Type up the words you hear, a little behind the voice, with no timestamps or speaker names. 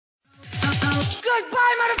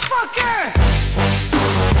motherfucker!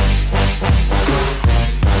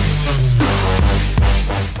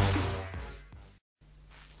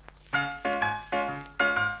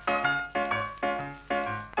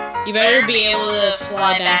 You better be able to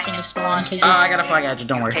fly back into spawn, cause I got a fly gadget,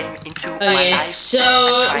 don't worry. okay,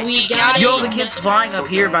 so we got it. Yo, the kid's flying up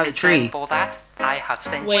here by the tree.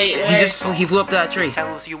 Wait, He flew up to that tree. Wait,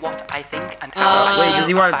 does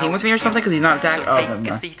he want a team with me or something? Cause he's not attacking. Oh, never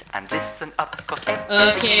mind.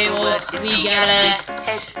 Okay, well, we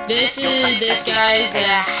gotta... This guy's a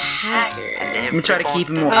hacker. I'm gonna try to keep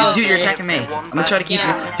him more. Dude, you're attacking me. I'm gonna try to keep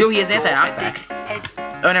him. Yo, he has anti-knockback.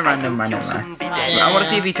 Oh, never mind. I wanna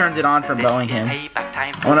see if he turns it on from bowing him.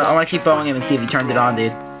 I wanna keep bowing him and see if he turns it on,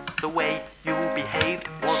 dude.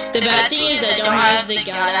 The bad thing is I don't have the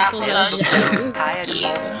god apples, I was just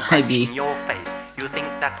Hey, B.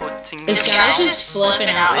 This guy's just flipping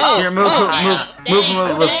out. Here, move.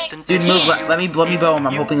 Dude, move. Let me bow him.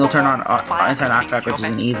 I'm hoping he'll turn on anti-knockback, which is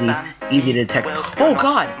an easy to detect. Oh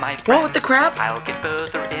god! What with the crap? Like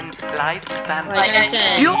I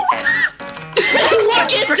said. Yo!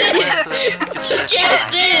 Look at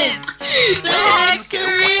this! The hacks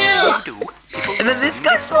are real! And then this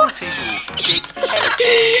guy flies. This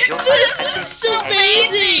is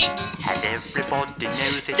amazing!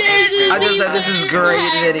 I just said this is great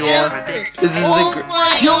video. This is the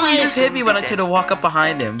Yo, he just hit me when I tried to walk up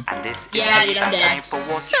behind him. Yeah, dude, I'm dead.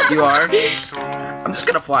 You are? I'm just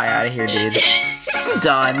gonna fly out of here, dude. I'm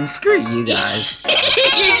done. Screw you guys.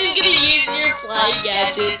 You're just gonna use your flying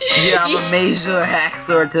gadget. Yeah, I'm a major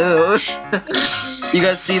hacksaw too. You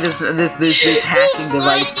guys see this hacking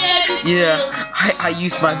device? Yeah, I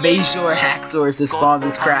use my major hacksaws to spawn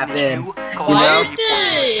this crap in. You Why know? are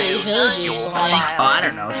the villagers spawning? Oh, I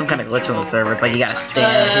don't know. Some kind of glitch on the server. It's like you gotta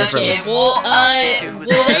stand here for okay, well,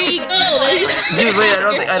 there you go. Dude, wait,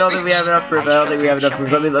 I don't think we have enough proof. Let me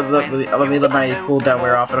let my cooldown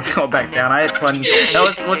wear off and I'm going back down. I had fun. That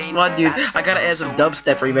was fun, dude. I gotta add some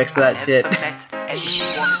dubstep remix to that shit.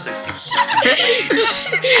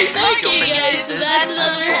 Okay, guys, so that's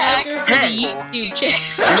another hacker for the YouTube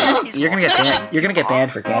channel. You're gonna get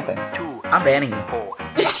banned for camping. I'm banning you.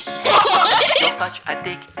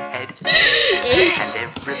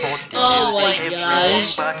 Oh my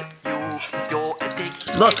gosh.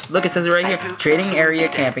 Look, it says it right here. Trading area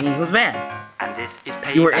camping equals ban.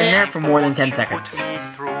 You were in there for more than 10 seconds.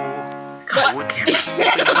 God damn it.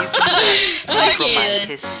 Okay,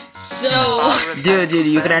 then. So... Dude,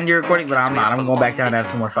 you can end your recording, but I'm not. I'm going back down to have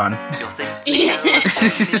some more fun. Okay,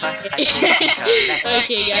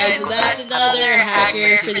 guys, so that's another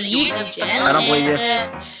hacker for the YouTube channel. I don't believe you.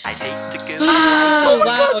 Oh,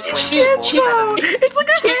 wow. It's like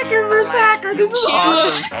a hacker versus hacker. This is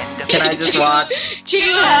awesome. Can I just watch? 2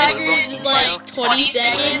 hackers in like 20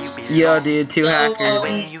 seconds. Yo, dude, 2 hackers.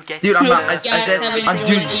 Dude, I'm not. I said,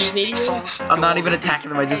 I'm not even attacking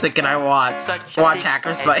them. I just said, can I watch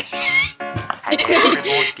hackers fight?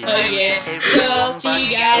 Okay, so I'll see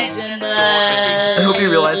you guys in the... I hope you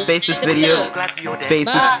realize, this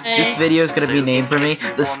video is gonna be named for me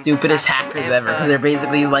the stupidest hackers ever, because they're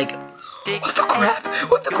basically like, what the crap?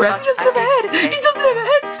 He doesn't have a head! He doesn't have a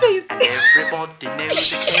head, Space!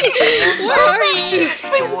 Where are you?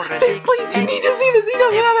 Space, please, you need to see this! He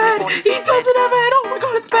doesn't have a head! He doesn't have a head! Oh my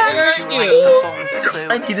god, it's bad! Where are you?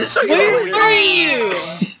 I need to show you. Where are you?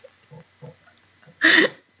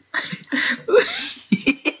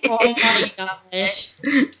 Oh my gosh.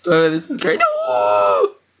 Oh, this is great.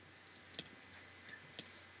 No!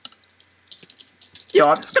 Yo,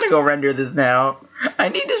 I'm just gonna go render this now. I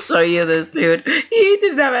need to show you this, dude. He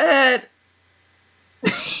didn't have a head.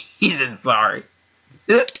 He said sorry.